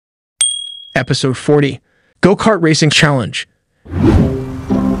Episode 40, Go-Kart Racing Challenge.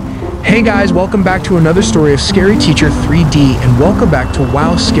 Hey guys, welcome back to another story of Scary Teacher 3D, and welcome back to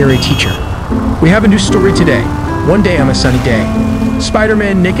WoW Scary Teacher. We have a new story today. One day on a sunny day,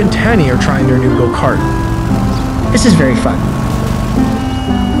 Spiderman, Nick, and Tanny are trying their new go-kart. This is very fun.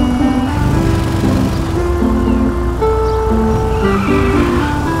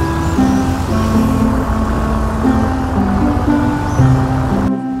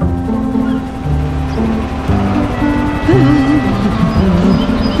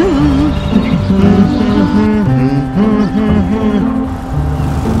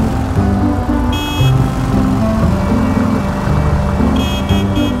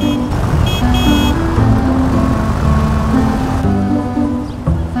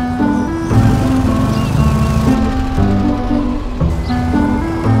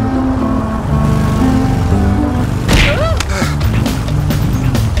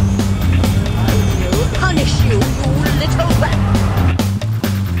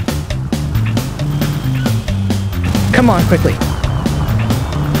 Come on, quickly.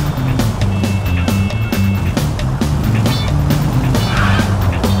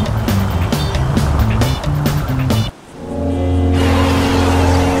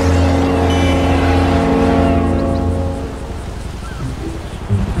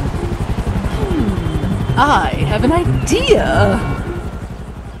 I have an idea.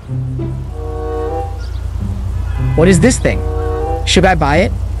 What is this thing? Should I buy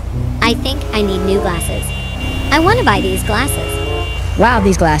it? I think I need new glasses. I want to buy these glasses. Wow,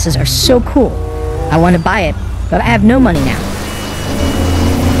 these glasses are so cool. I want to buy it, but I have no money now.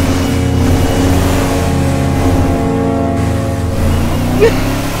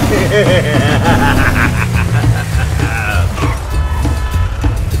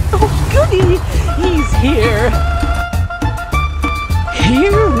 Oh, goody! He's here.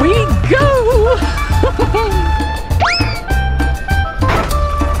 Here we go!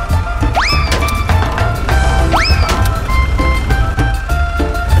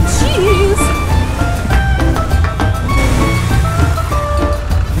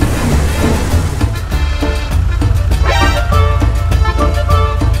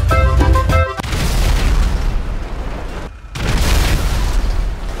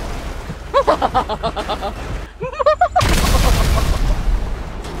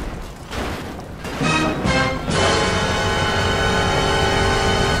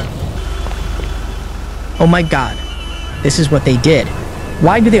 Oh my god, this is what they did.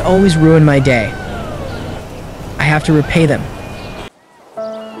 Why do they always ruin my day? I have to repay them.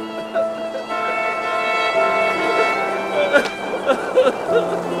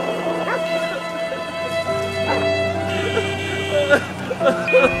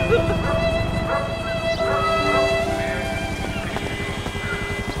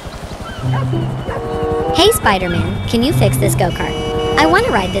 Hey Spiderman, can you fix this go-kart? I want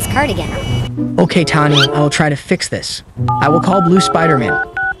to ride this kart again. Okay, Tani, I will try to fix this. I will call Blue Spiderman.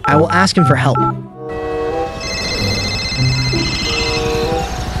 I will ask him for help.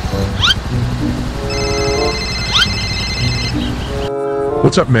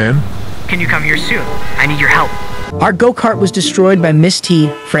 What's up, man? Can you come here soon? I need your help. Our go-kart was destroyed by Miss T,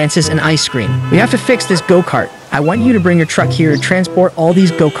 Francis, and Ice Cream. We have to fix this go-kart. I want you to bring your truck here to transport all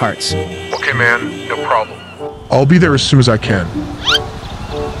these go-karts. Okay, man, no problem. I'll be there as soon as I can.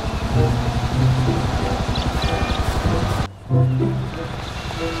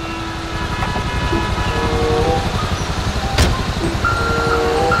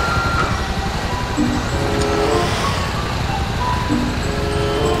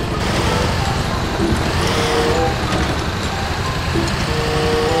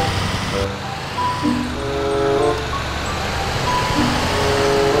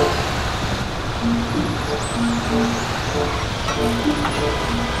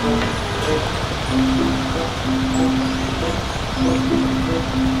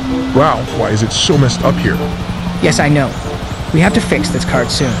 Wow, why is it so messed up here? Yes, I know. We have to fix this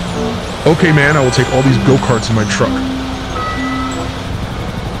kart soon. Okay, man, I will take all these go-karts in my truck.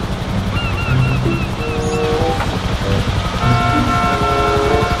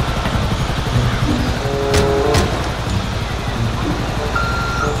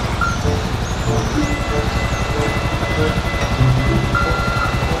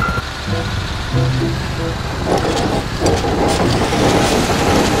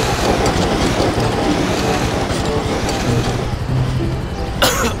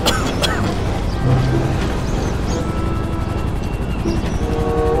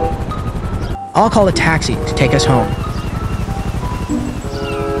 I'll call a taxi to take us home.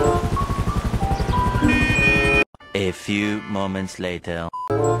 A few moments later.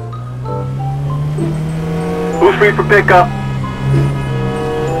 Who's free for pickup?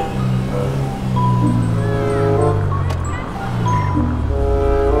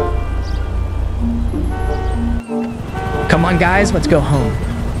 Come on, guys, let's go home.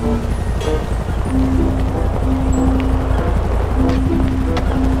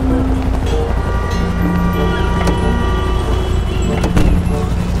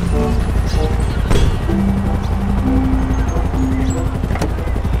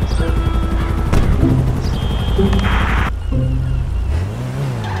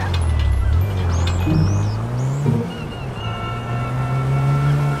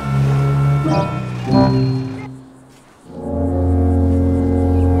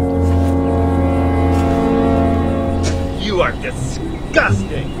 You are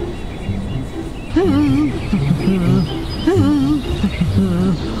disgusting!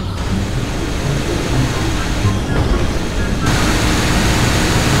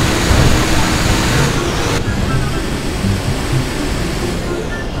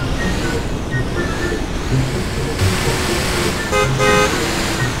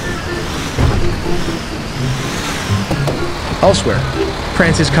 Elsewhere,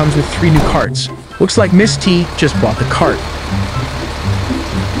 Francis comes with 3 new carts. Looks like Miss T just bought the cart.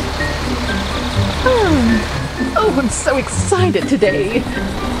 Oh, I'm so excited today.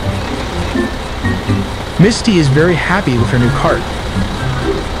 Miss T is very happy with her new cart.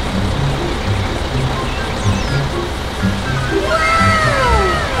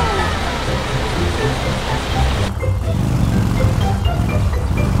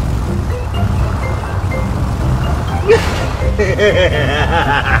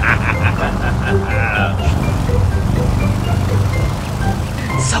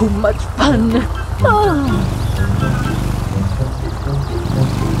 So much fun. Oh.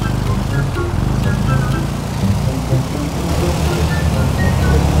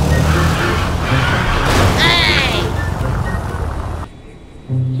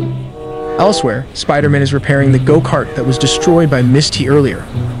 Elsewhere, Spiderman is repairing the go-kart that was destroyed by Miss T earlier.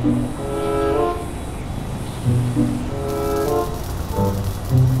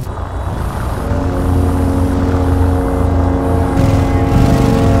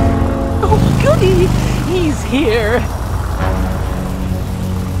 Oh, goody! He's here.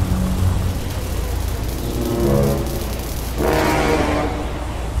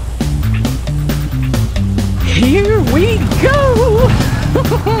 Here we go!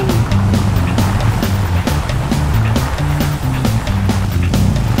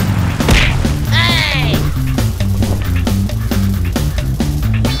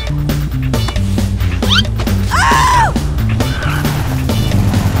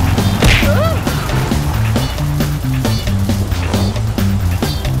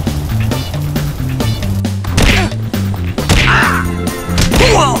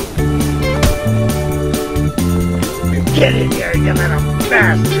 Get in here, you little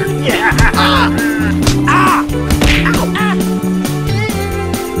bastard! Yeah! Ah! Ah! Ow! Ah!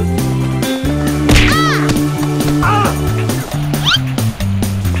 Ah!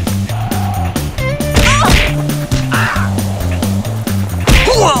 Ah!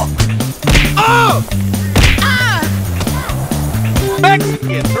 Oh! Ah!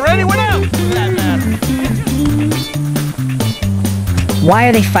 Mexicans or anyone else for that matter. Why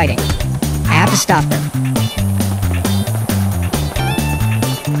are they fighting? I have to stop them.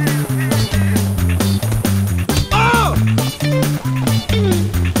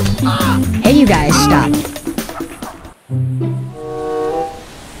 Hey, you guys, stop.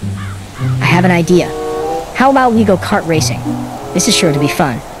 I have an idea. How about we go kart racing? This is sure to be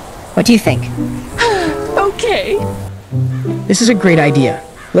fun. What do you think? Okay. This is a great idea.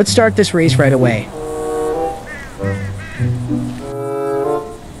 Let's start this race right away.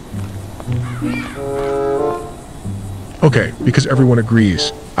 Okay, because everyone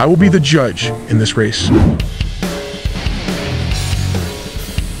agrees. I will be the judge in this race.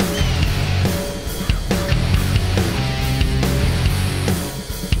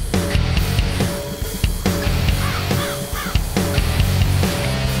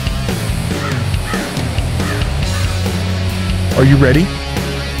 Are you ready?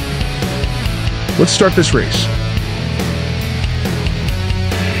 Let's start this race.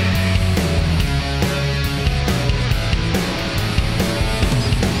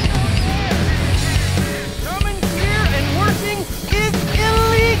 Coming here and working is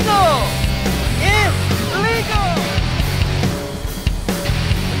illegal! Illegal!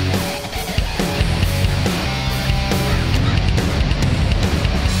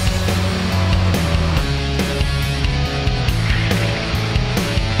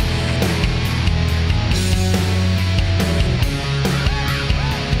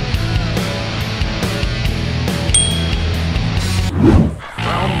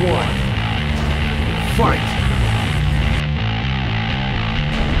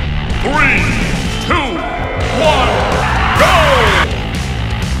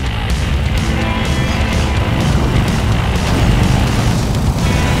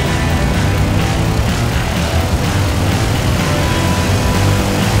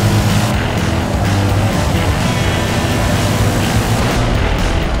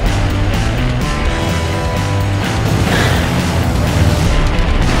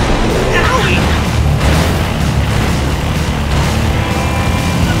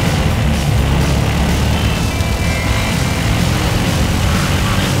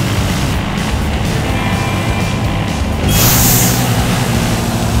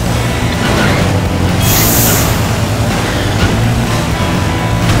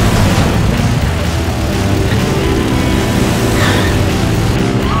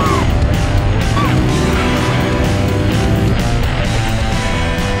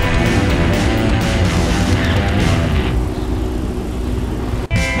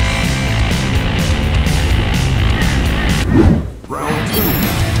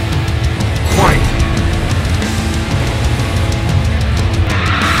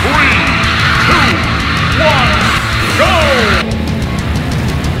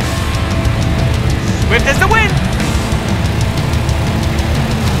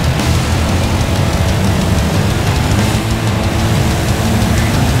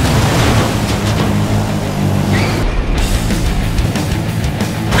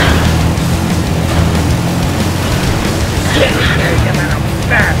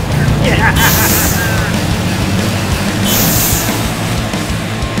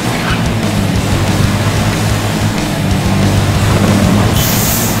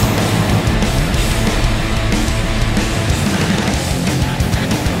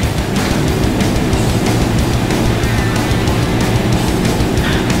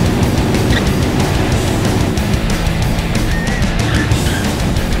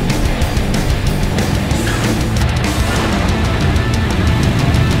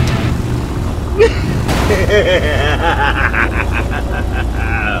 Get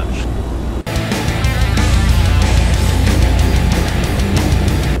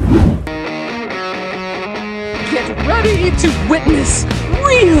ready to witness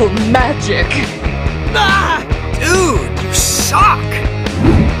real magic. Ah! Dude, you suck!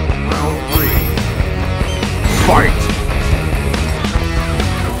 Fight!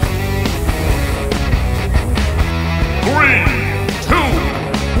 Three, two,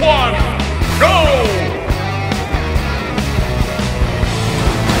 one, go!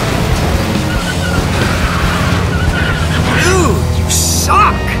 Dude, you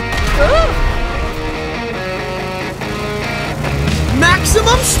suck!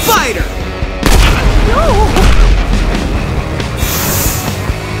 Maximum Spider!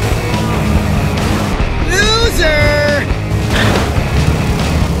 Loser!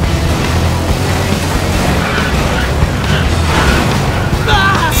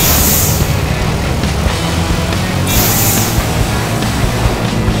 Ah!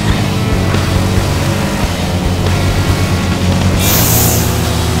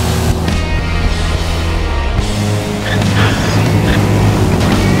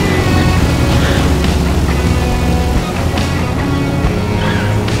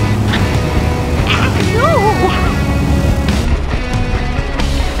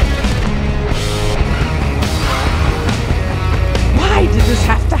 Why did this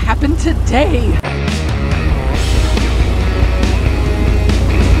have to happen today?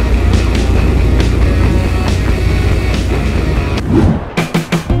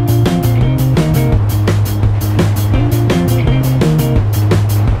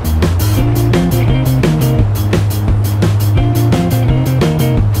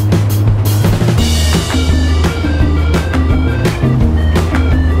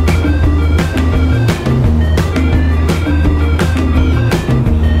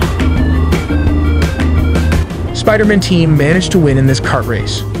 Spider-Man team managed to win in this kart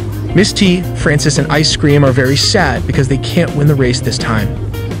race. Miss T, Francis, and Ice Cream are very sad because they can't win the race this time.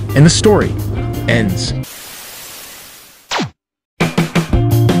 And the story ends.